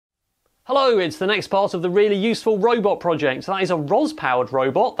Hello, it's the next part of the really useful robot project. That is a ROS-powered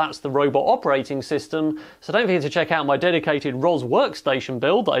robot, that's the robot operating system. So don't forget to check out my dedicated ROS workstation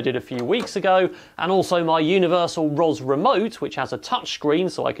build that I did a few weeks ago, and also my universal ROS remote, which has a touch screen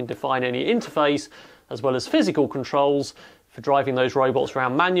so I can define any interface, as well as physical controls for driving those robots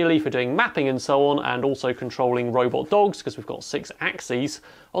around manually, for doing mapping and so on, and also controlling robot dogs, because we've got 6 axes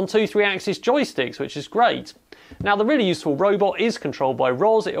on 2 3-axis joysticks, which is great. Now, the really useful robot is controlled by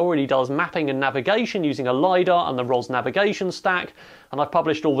ROS. It already does mapping and navigation using a LiDAR and the ROS navigation stack, and I've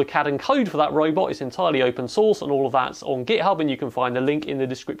published all the CAD and code for that robot. It's entirely open source, and all of that's on GitHub, and you can find the link in the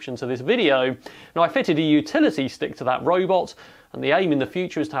description to this video. Now, I fitted a utility stick to that robot, and the aim in the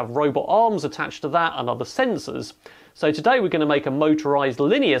future is to have robot arms attached to that and other sensors. So today we're going to make a motorized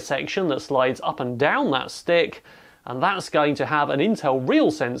linear section that slides up and down that stick, and that's going to have an Intel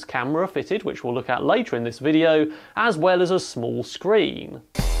Realsense camera fitted, which we'll look at later in this video, as well as a small screen.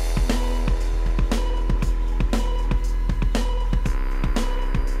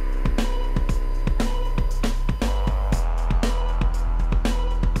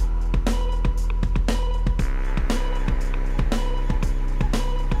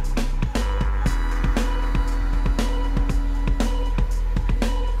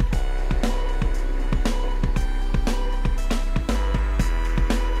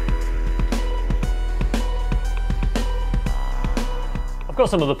 I've got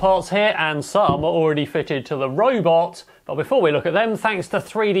some of the parts here, and some are already fitted to the robot, but before we look at them, thanks to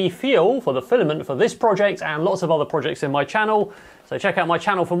 3D Fuel for the filament for this project and lots of other projects in my channel. So check out my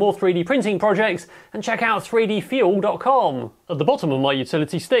channel for more 3D printing projects, and check out 3dfuel.com. At the bottom of my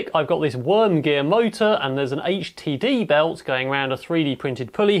utility stick, I've got this worm gear motor, and there's an HTD belt going around a 3D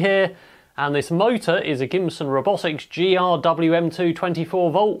printed pulley here. And this motor is a Gimson Robotics GRWM2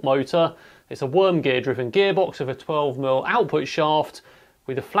 24 volt motor. It's a worm gear driven gearbox with a 12mm output shaft,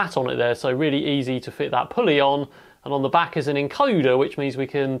 with a flat on it there, so really easy to fit that pulley on. And on the back is an encoder, which means we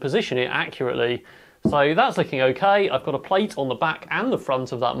can position it accurately. So that's looking okay. I've got a plate on the back and the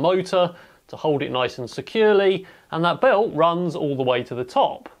front of that motor to hold it nice and securely, and that belt runs all the way to the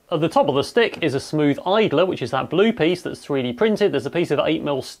top. At the top of the stick is a smooth idler, which is that blue piece that's 3D printed. There's a piece of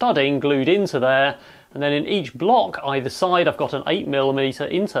 8mm studding glued into there, and then in each block either side I've got an 8mm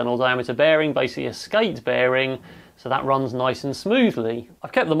internal diameter bearing, basically a skate bearing, so that runs nice and smoothly.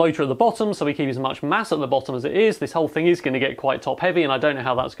 I've kept the motor at the bottom so we keep as much mass at the bottom as it is. This whole thing is going to get quite top heavy, and I don't know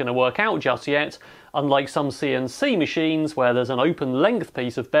how that's going to work out just yet, unlike some CNC machines where there's an open length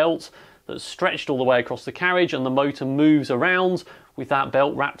piece of belt that's stretched all the way across the carriage and the motor moves around with that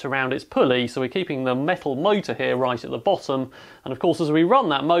belt wrapped around its pulley. So we're keeping the metal motor here right at the bottom, and of course as we run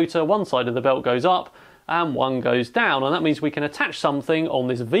that motor, one side of the belt goes up and one goes down, and that means we can attach something on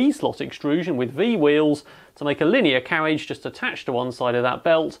this V-slot extrusion with V wheels to make a linear carriage just attached to one side of that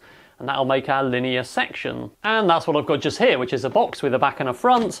belt, and that'll make our linear section. And that's what I've got just here, which is a box with a back and a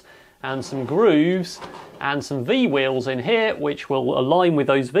front, and some grooves and some V wheels in here which will align with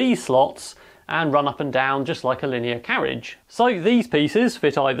those V slots and run up and down just like a linear carriage. So these pieces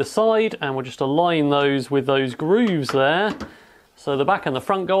fit either side, and we'll just align those with those grooves there. So the back and the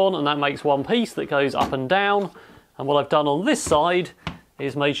front go on, and that makes one piece that goes up and down. And what I've done on this side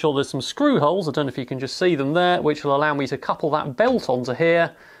is made sure there's some screw holes, I don't know if you can just see them there, which will allow me to couple that belt onto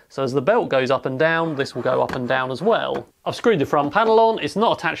here. So as the belt goes up and down, this will go up and down as well. I've screwed the front panel on. It's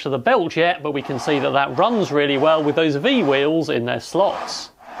not attached to the belt yet, but we can see that that runs really well with those V wheels in their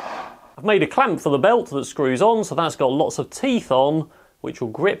slots. I've made a clamp for the belt that screws on, so that's got lots of teeth on, which will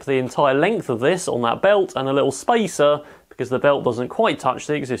grip the entire length of this on that belt, and a little spacer because the belt doesn't quite touch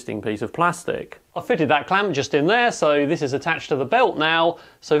the existing piece of plastic. I've fitted that clamp just in there, so this is attached to the belt now.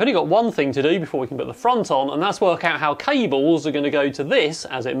 So we've only got one thing to do before we can put the front on, and that's work out how cables are going to go to this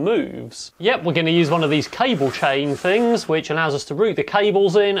as it moves. Yep, we're going to use one of these cable chain things, which allows us to route the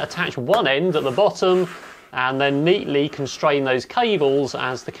cables in, attach one end at the bottom, and then neatly constrain those cables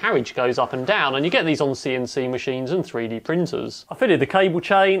as the carriage goes up and down. And you get these on CNC machines and 3D printers. I fitted the cable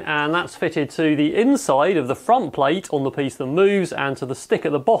chain, and that's fitted to the inside of the front plate on the piece that moves and to the stick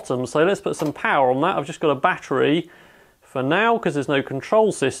at the bottom. So let's put some power on that. I've just got a battery for now because there's no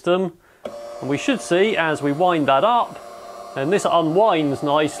control system. And we should see as we wind that up, and this unwinds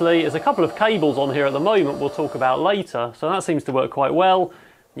nicely. There's a couple of cables on here at the moment we'll talk about later. So that seems to work quite well.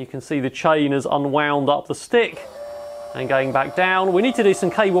 You can see the chain has unwound up the stick and going back down. We need to do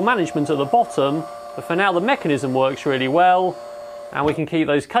some cable management at the bottom, but for now the mechanism works really well. And we can keep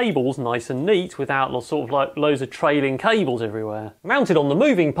those cables nice and neat without sort of like loads of trailing cables everywhere. Mounted on the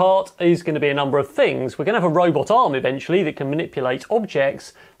moving part is going to be a number of things. We're going to have a robot arm eventually that can manipulate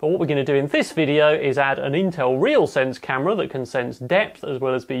objects, but what we're going to do in this video is add an Intel Realsense camera that can sense depth as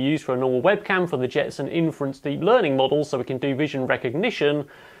well as be used for a normal webcam for the Jetson Inference deep learning model so we can do vision recognition.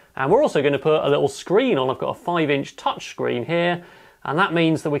 And we're also going to put a little screen on. I've got a 5-inch touch screen here. And that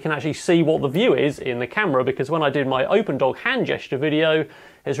means that we can actually see what the view is in the camera, because when I did my open dog hand gesture video,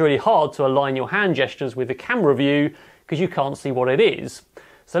 it's really hard to align your hand gestures with the camera view because you can't see what it is.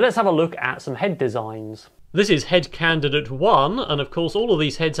 So let's have a look at some head designs. This is head candidate 1, and of course all of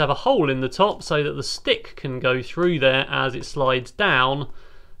these heads have a hole in the top so that the stick can go through there as it slides down.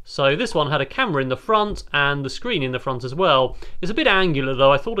 So this one had a camera in the front and the screen in the front as well. It's a bit angular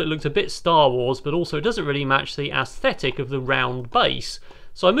though. I thought it looked a bit Star Wars, but also it doesn't really match the aesthetic of the round base.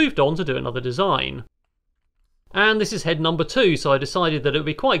 So I moved on to do another design. And this is head number 2, so I decided that it would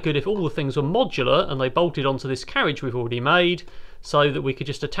be quite good if all the things were modular and they bolted onto this carriage we've already made, so that we could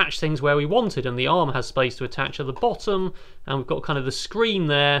just attach things where we wanted, and the arm has space to attach at the bottom, and we've got kind of the screen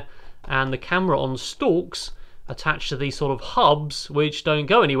there and the camera on stalks attached to these sort of hubs which don't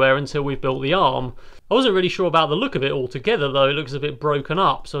go anywhere until we've built the arm. I wasn't really sure about the look of it altogether though. It looks a bit broken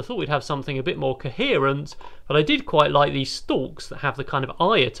up, so I thought we'd have something a bit more coherent, but I did quite like these stalks that have the kind of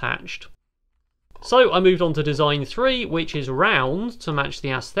eye attached. So I moved on to design 3, which is round to match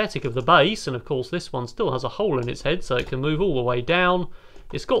the aesthetic of the base, and of course this one still has a hole in its head so it can move all the way down.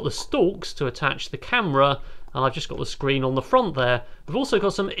 It's got the stalks to attach the camera, and I've just got the screen on the front there. We've also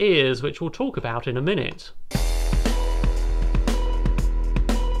got some ears which we'll talk about in a minute.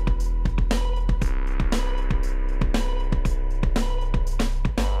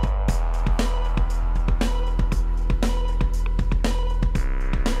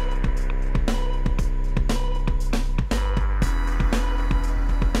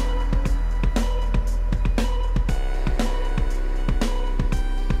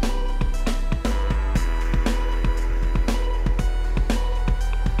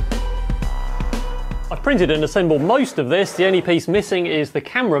 I've printed and assembled most of this. The only piece missing is the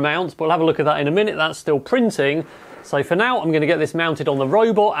camera mount, but we'll have a look at that in a minute. That's still printing. So for now, I'm going to get this mounted on the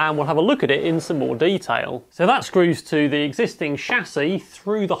robot and we'll have a look at it in some more detail. So that screws to the existing chassis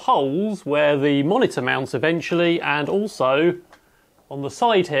through the holes where the monitor mounts eventually, and also on the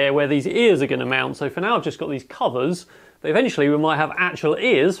side here where these ears are going to mount. So for now, I've just got these covers, but eventually we might have actual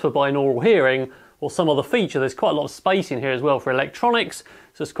ears for binaural hearing or some other feature. There's quite a lot of space in here as well for electronics,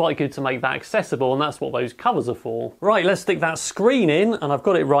 so it's quite good to make that accessible, and that's what those covers are for. Right, let's stick that screen in, and I've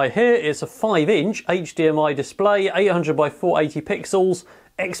got it right here. It's a 5-inch HDMI display, 800 by 480 pixels,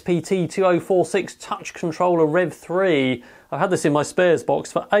 XPT2046 touch controller Rev 3. I've had this in my spares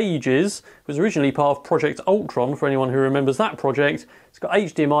box for ages. It was originally part of Project Ultron, for anyone who remembers that project. It's got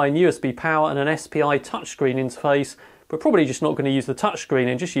HDMI and USB power and an SPI touchscreen interface. We're probably just not going to use the touchscreen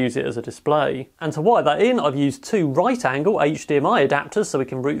and just use it as a display. And to wire that in, I've used 2 right-angle HDMI adapters so we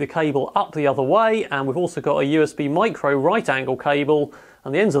can route the cable up the other way, and we've also got a USB micro right-angle cable,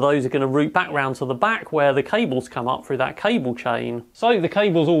 and the ends of those are going to route back round to the back where the cables come up through that cable chain. So the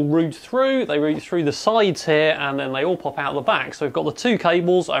cables all route through, they route through the sides here, and then they all pop out the back. So we've got the 2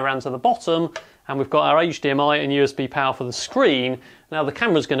 cables around to the bottom, and we've got our HDMI and USB power for the screen. Now the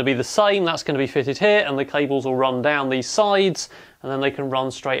camera's going to be the same, that's going to be fitted here, and the cables will run down these sides, and then they can run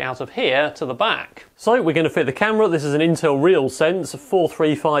straight out of here to the back. So we're going to fit the camera. This is an Intel Realsense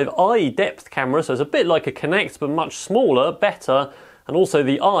 435i depth camera, so it's a bit like a Kinect but much smaller, better, and also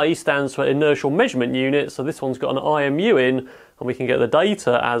the I stands for inertial measurement unit, so this one's got an IMU in, and we can get the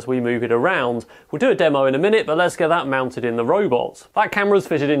data as we move it around. We'll do a demo in a minute, but let's get that mounted in the robot. That camera's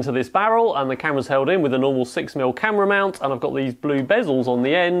fitted into this barrel, and the camera's held in with a normal 6mm camera mount, and I've got these blue bezels on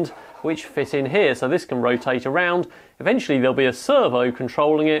the end which fit in here, so this can rotate around. Eventually there'll be a servo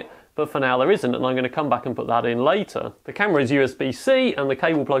controlling it, but for now there isn't, and I'm going to come back and put that in later. The camera is USB-C and the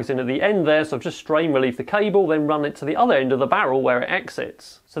cable plugs in at the end there, so I've just strain relieved the cable, then run it to the other end of the barrel where it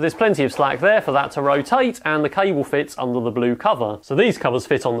exits. So there's plenty of slack there for that to rotate, and the cable fits under the blue cover. So these covers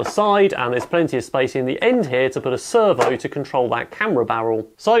fit on the side, and there's plenty of space in the end here to put a servo to control that camera barrel.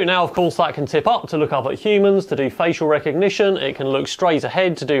 So now of course that can tip up to look up at humans, to do facial recognition, it can look straight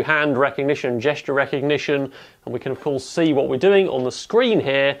ahead to do hand recognition, gesture recognition, and we can of course see what we're doing on the screen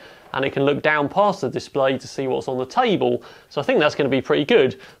here, and it can look down past the display to see what's on the table. So I think that's going to be pretty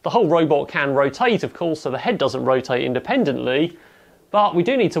good. The whole robot can rotate, of course, so the head doesn't rotate independently, but we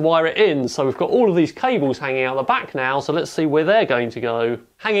do need to wire it in. So we've got all of these cables hanging out the back now, so let's see where they're going to go.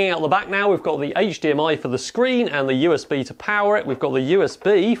 Hanging out the back now, we've got the HDMI for the screen and the USB to power it. We've got the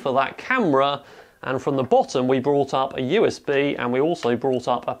USB for that camera, And from the bottom we brought up a USB, and we also brought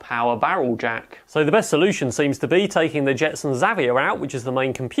up a power barrel jack. So the best solution seems to be taking the Jetson Xavier out, which is the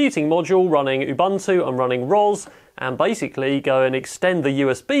main computing module running Ubuntu and running ROS, and basically go and extend the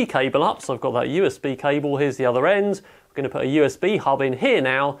USB cable up. So I've got that USB cable, here's the other end. We're going to put a USB hub in here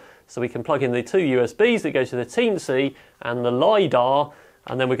now, so we can plug in the two USBs that go to the Teensy and the LiDAR,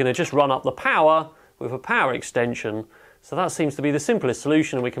 and then we're going to just run up the power with a power extension. So that seems to be the simplest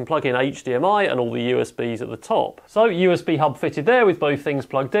solution, and we can plug in HDMI and all the USBs at the top. So USB hub fitted there with both things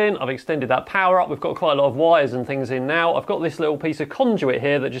plugged in. I've extended that power up. We've got quite a lot of wires and things in now. I've got this little piece of conduit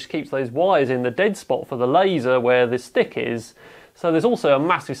here that just keeps those wires in the dead spot for the laser where the stick is. So there's also a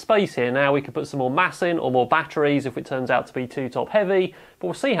massive space here now. We could put some more mass in or more batteries if it turns out to be too top heavy, but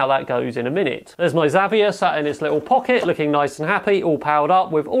we'll see how that goes in a minute. There's my Xavier sat in its little pocket looking nice and happy, all powered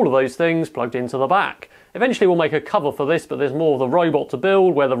up with all of those things plugged into the back. Eventually we'll make a cover for this, but there's more of the robot to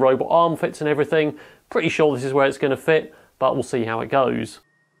build, where the robot arm fits and everything. Pretty sure this is where it's going to fit, but we'll see how it goes.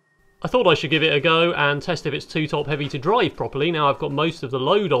 I thought I should give it a go and test if it's too top heavy to drive properly. Now I've got most of the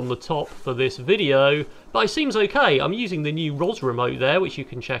load on the top for this video, but it seems okay. I'm using the new ROS remote there, which you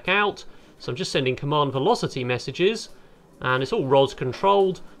can check out. So I'm just sending command velocity messages, and it's all ROS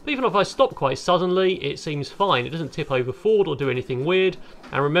controlled. But even if I stop quite suddenly, it seems fine. It doesn't tip over forward or do anything weird.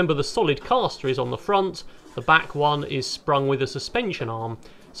 And remember, the solid caster is on the front. The back one is sprung with a suspension arm.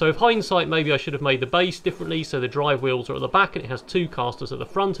 So with hindsight, maybe I should have made the base differently, so the drive wheels are at the back and it has two casters at the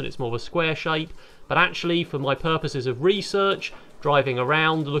front and it's more of a square shape. But actually, for my purposes of research, driving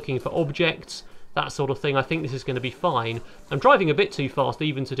around, looking for objects, that sort of thing, I think this is going to be fine. I'm driving a bit too fast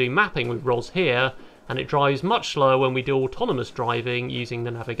even to do mapping with ROS here, and it drives much slower when we do autonomous driving using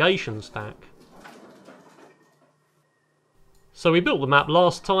the navigation stack. So we built the map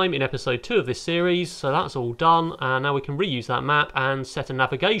last time in episode 2 of this series, so that's all done, and now we can reuse that map and set a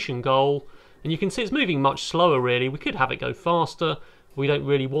navigation goal. And you can see it's moving much slower really. We could have it go faster, we don't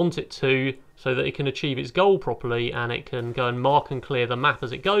really want it to, so that it can achieve its goal properly and it can go and mark and clear the map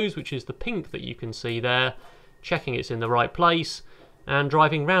as it goes, which is the pink that you can see there, checking it's in the right place and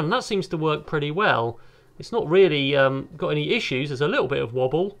driving around. And that seems to work pretty well. It's not really got any issues. There's a little bit of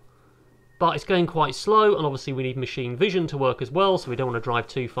wobble, but it's going quite slow, and obviously we need machine vision to work as well, so we don't want to drive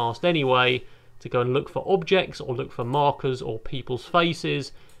too fast anyway, to go and look for objects or look for markers or people's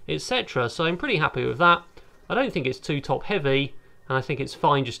faces, etc. So I'm pretty happy with that. I don't think it's too top heavy, and I think it's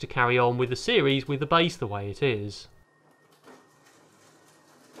fine just to carry on with the series with the base the way it is.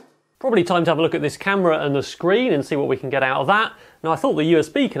 Probably time to have a look at this camera and the screen and see what we can get out of that. Now I thought the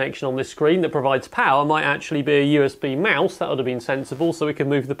USB connection on this screen that provides power might actually be a USB mouse. That would have been sensible, so we could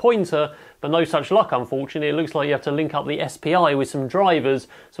move the pointer, but no such luck unfortunately. It looks like you have to link up the SPI with some drivers,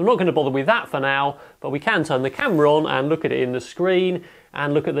 so I'm not going to bother with that for now, but we can turn the camera on and look at it in the screen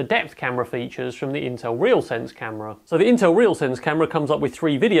and look at the depth camera features from the Intel Realsense camera. So the Intel Realsense camera comes up with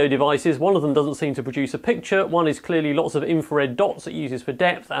 3 video devices. One of them doesn't seem to produce a picture, one is clearly lots of infrared dots it uses for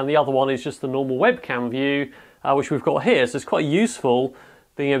depth, and the other one is just the normal webcam view, which we've got here. So it's quite useful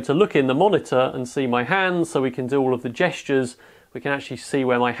being able to look in the monitor and see my hands, so we can do all of the gestures. We can actually see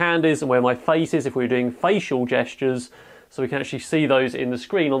where my hand is and where my face is if we're doing facial gestures, so we can actually see those in the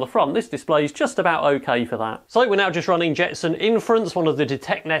screen on the front. This display is just about okay for that. So we're now just running Jetson Inference, one of the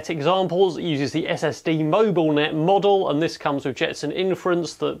DetectNet examples. It uses the SSD MobileNet model, and this comes with Jetson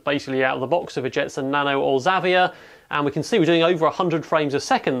Inference, that basically out of the box of a Jetson Nano or Xavier, and we can see we're doing over 100 frames a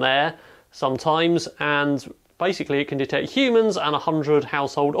second there sometimes, and basically it can detect humans and 100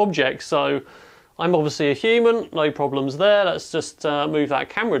 household objects. So I'm obviously a human, no problems there. Let's just move that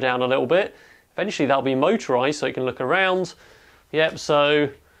camera down a little bit. Eventually that'll be motorized so it can look around. Yep, so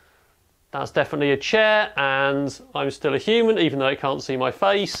that's definitely a chair, and I'm still a human even though it can't see my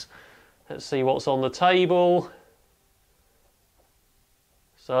face. Let's see what's on the table.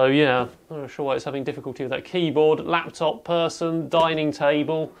 So yeah, I'm not sure why it's having difficulty with that keyboard. Laptop person, dining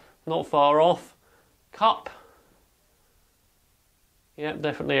table, not far off. Cup. Yep,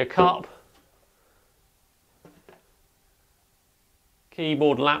 definitely a cup.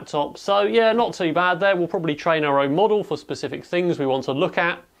 Keyboard, laptop. So yeah, not too bad there. We'll probably train our own model for specific things we want to look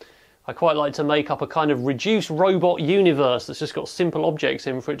at. I quite like to make up a kind of reduced robot universe that's just got simple objects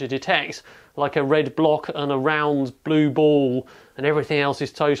in for it to detect, like a red block and a round blue ball, and everything else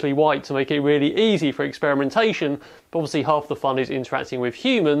is totally white to make it really easy for experimentation. But obviously half the fun is interacting with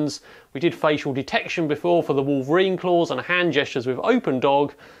humans. We did facial detection before for the Wolverine claws and hand gestures with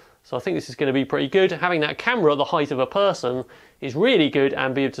OpenDog. So I think this is going to be pretty good. Having that camera at the height of a person is really good,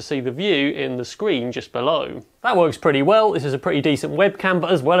 and be able to see the view in the screen just below. That works pretty well. This is a pretty decent webcam,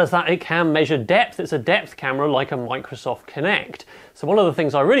 but as well as that, it can measure depth. It's a depth camera like a Microsoft Kinect. So one of the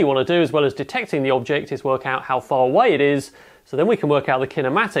things I really want to do, as well as detecting the object, is work out how far away it is. So then we can work out the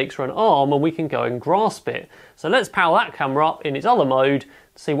kinematics for an arm, and we can go and grasp it. So let's power that camera up in its other mode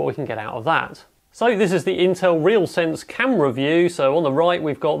to see what we can get out of that. So this is the Intel Realsense camera view. So on the right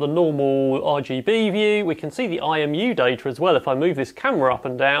we've got the normal RGB view. We can see the IMU data as well. If I move this camera up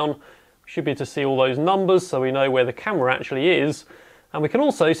and down, we should be able to see all those numbers so we know where the camera actually is. And we can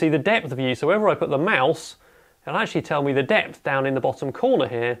also see the depth view. So wherever I put the mouse, it'll actually tell me the depth down in the bottom corner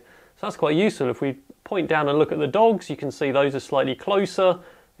here. So that's quite useful. If we point down and look at the dogs, you can see those are slightly closer.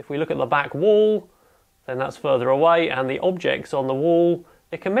 If we look at the back wall, then that's further away, and the objects on the wall,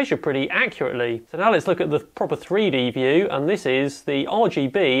 it can measure pretty accurately. So now let's look at the proper 3D view, and this is the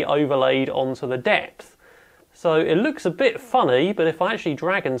RGB overlaid onto the depth. So it looks a bit funny, but if I actually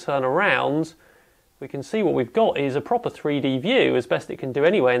drag and turn around, we can see what we've got is a proper 3D view, as best it can do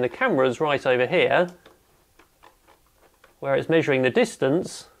anyway, and the camera's right over here, where it's measuring the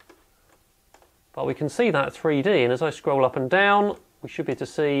distance, but we can see that 3D, and as I scroll up and down, we should be able to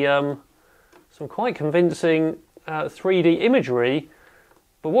see some quite convincing 3D imagery.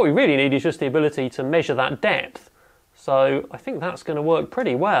 But what we really need is just the ability to measure that depth. So I think that's going to work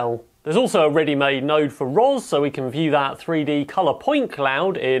pretty well. There's also a ready-made node for ROS, so we can view that 3D colour point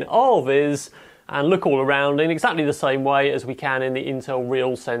cloud in RViz and look all around in exactly the same way as we can in the Intel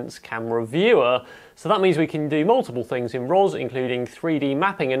Realsense camera viewer. So that means we can do multiple things in ROS, including 3D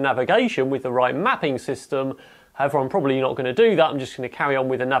mapping and navigation with the right mapping system. However, I'm probably not going to do that. I'm just going to carry on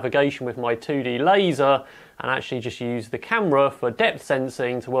with the navigation with my 2D laser and actually just use the camera for depth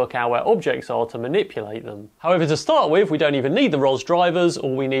sensing to work out where objects are to manipulate them. However, to start with, we don't even need the ROS drivers.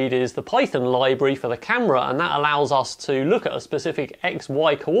 All we need is the Python library for the camera, and that allows us to look at a specific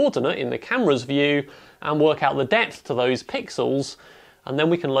XY coordinate in the camera's view and work out the depth to those pixels. And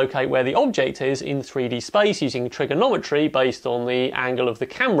then we can locate where the object is in 3D space using trigonometry based on the angle of the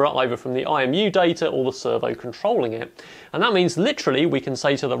camera, either from the IMU data or the servo controlling it. And that means literally we can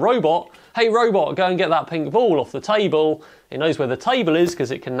say to the robot, hey robot, go and get that pink ball off the table. It knows where the table is because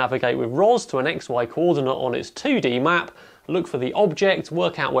it can navigate with ROS to an XY coordinate on its 2D map, look for the object,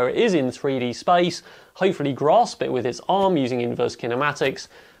 work out where it is in 3D space, hopefully grasp it with its arm using inverse kinematics,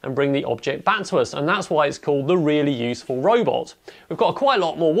 and bring the object back to us. And that's why it's called the really useful robot. We've got quite a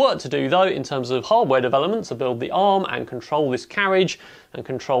lot more work to do though in terms of hardware development to build the arm and control this carriage and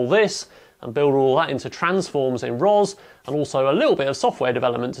control this and build all that into transforms in ROS, and also a little bit of software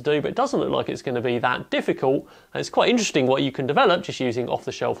development to do, but it doesn't look like it's going to be that difficult. And it's quite interesting what you can develop just using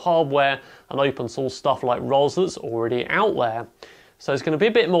off-the-shelf hardware and open source stuff like ROS that's already out there. So there's going to be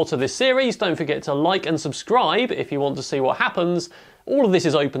a bit more to this series. Don't forget to like and subscribe if you want to see what happens. All of this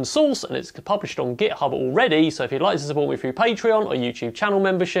is open source and it's published on GitHub already, so if you'd like to support me through Patreon or YouTube channel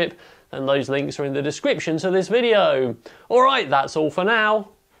membership, then those links are in the description to this video. Alright, that's all for now.